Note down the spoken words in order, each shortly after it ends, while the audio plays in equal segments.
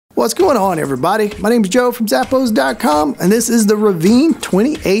What's going on, everybody? My name is Joe from Zappos.com, and this is the Ravine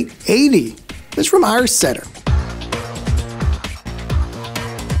 2880. It's from Irish Setter.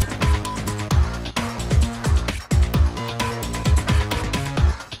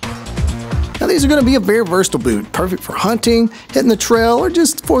 Now, these are going to be a very versatile boot, perfect for hunting, hitting the trail, or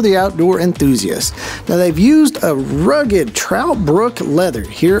just for the outdoor enthusiast. Now, they've used a rugged Trout Brook leather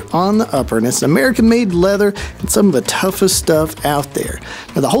here on the upper, and it's American-made leather and some of the toughest stuff out there.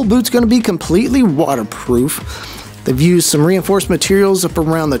 Now, the whole boot's going to be completely waterproof. They've used some reinforced materials up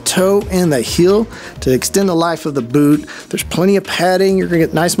around the toe and the heel to extend the life of the boot. There's plenty of padding. You're going to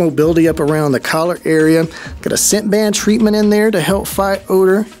get nice mobility up around the collar area. Got a scent band treatment in there to help fight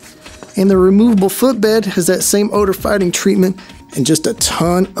odor. And the removable footbed has that same odor fighting treatment and just a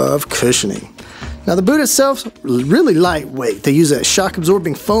ton of cushioning. Now, the boot itself is really lightweight. They use that shock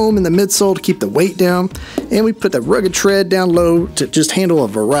absorbing foam in the midsole to keep the weight down, and we put the rugged tread down low to just handle a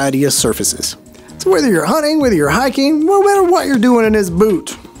variety of surfaces. So whether you're hunting, whether you're hiking, no matter what you're doing in this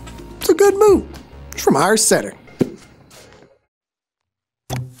boot, it's a good boot. It's from Irish Setter.